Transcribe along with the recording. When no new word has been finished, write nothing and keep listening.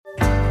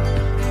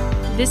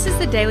This is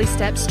the Daily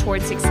Steps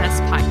Toward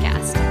Success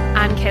podcast.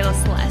 I'm Kayla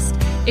Celeste.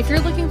 If you're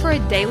looking for a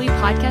daily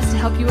podcast to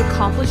help you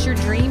accomplish your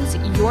dreams,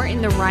 you're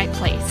in the right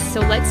place. So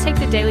let's take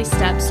the daily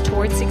steps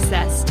toward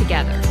success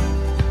together.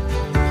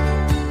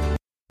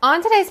 On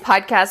today's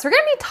podcast, we're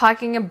going to be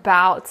talking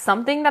about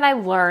something that I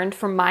learned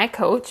from my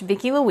coach,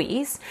 Vicki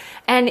Louise,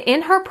 and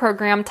in her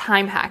program,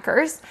 Time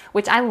Hackers,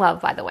 which I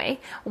love, by the way,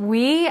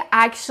 we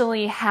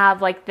actually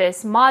have like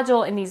this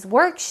module in these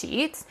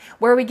worksheets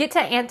where we get to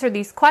answer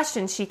these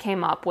questions she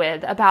came up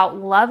with about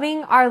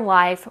loving our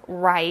life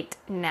right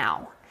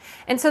now.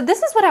 And so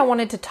this is what I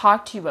wanted to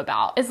talk to you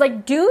about is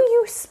like, do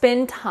you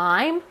spend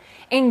time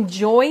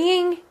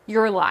enjoying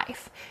your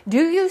life?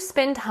 Do you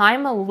spend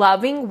time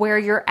loving where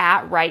you're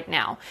at right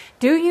now?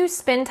 Do you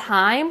spend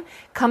time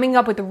coming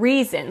up with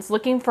reasons,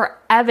 looking for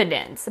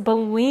evidence,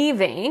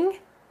 believing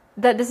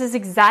that this is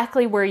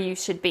exactly where you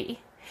should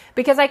be?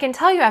 Because I can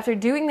tell you after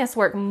doing this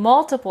work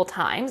multiple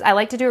times, I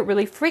like to do it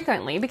really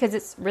frequently because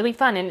it's really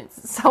fun and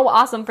it's so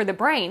awesome for the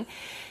brain,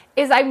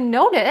 is I've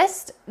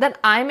noticed that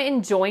I'm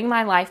enjoying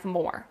my life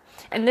more.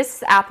 And this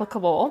is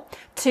applicable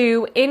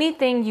to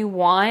anything you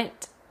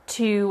want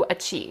to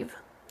achieve.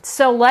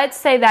 So let's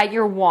say that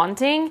you're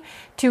wanting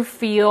to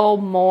feel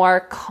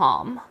more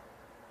calm.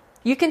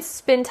 You can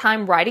spend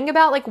time writing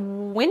about like,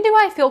 when do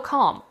I feel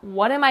calm?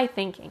 What am I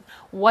thinking?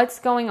 What's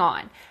going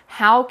on?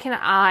 How can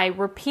I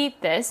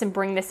repeat this and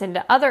bring this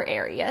into other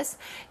areas?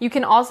 You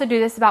can also do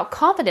this about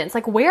confidence.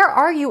 Like, where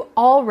are you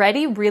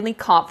already really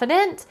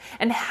confident?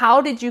 And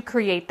how did you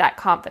create that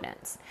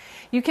confidence?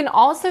 You can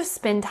also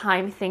spend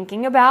time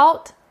thinking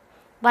about,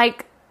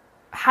 like,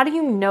 how do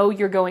you know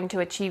you're going to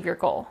achieve your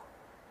goal?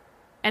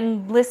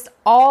 And list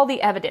all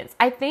the evidence.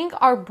 I think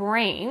our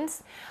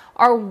brains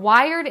are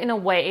wired in a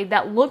way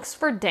that looks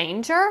for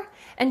danger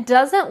and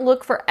doesn't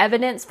look for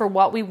evidence for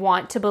what we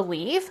want to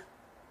believe.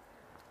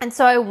 And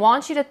so I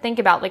want you to think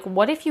about, like,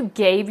 what if you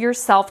gave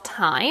yourself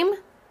time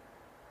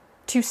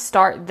to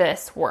start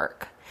this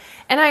work?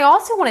 And I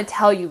also want to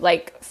tell you,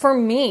 like, for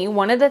me,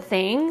 one of the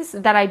things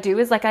that I do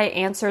is like I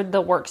answered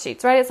the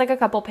worksheets, right? It's like a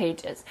couple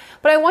pages.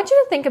 But I want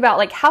you to think about,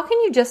 like, how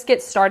can you just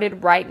get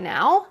started right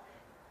now?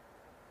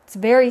 It's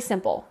very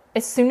simple.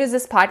 As soon as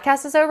this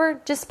podcast is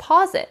over, just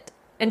pause it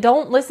and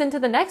don't listen to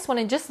the next one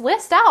and just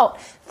list out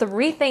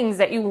 3 things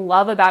that you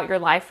love about your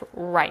life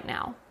right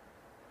now.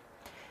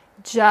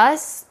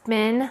 Just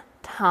spend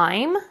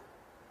time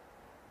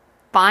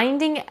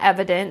finding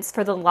evidence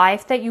for the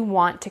life that you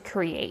want to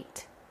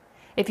create.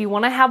 If you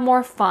want to have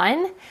more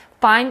fun,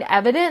 find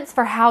evidence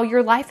for how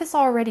your life is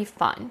already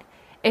fun.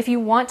 If you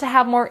want to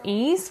have more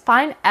ease,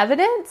 find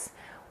evidence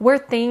where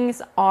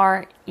things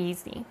are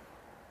easy.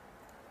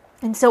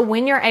 And so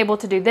when you're able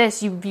to do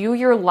this, you view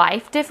your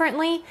life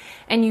differently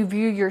and you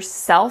view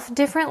yourself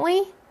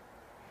differently.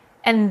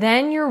 And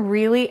then you're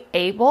really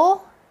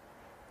able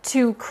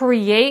to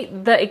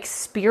create the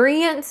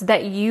experience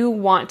that you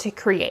want to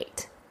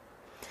create.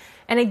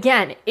 And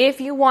again,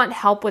 if you want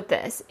help with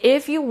this,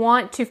 if you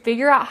want to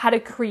figure out how to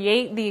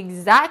create the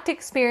exact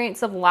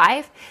experience of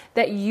life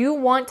that you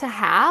want to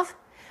have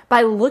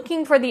by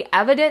looking for the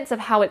evidence of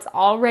how it's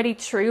already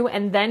true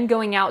and then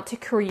going out to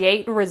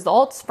create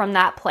results from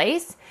that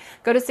place,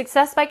 go to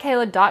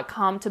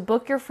successbykayla.com to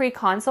book your free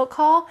consult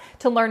call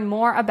to learn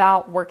more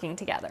about working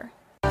together.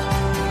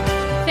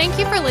 Thank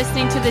you for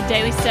listening to the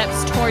Daily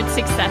Steps Toward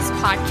Success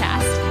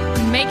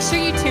podcast. Make sure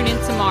you tune in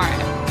tomorrow.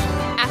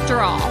 After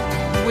all,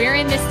 we're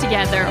in this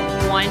together,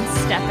 one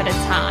step at a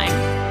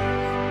time.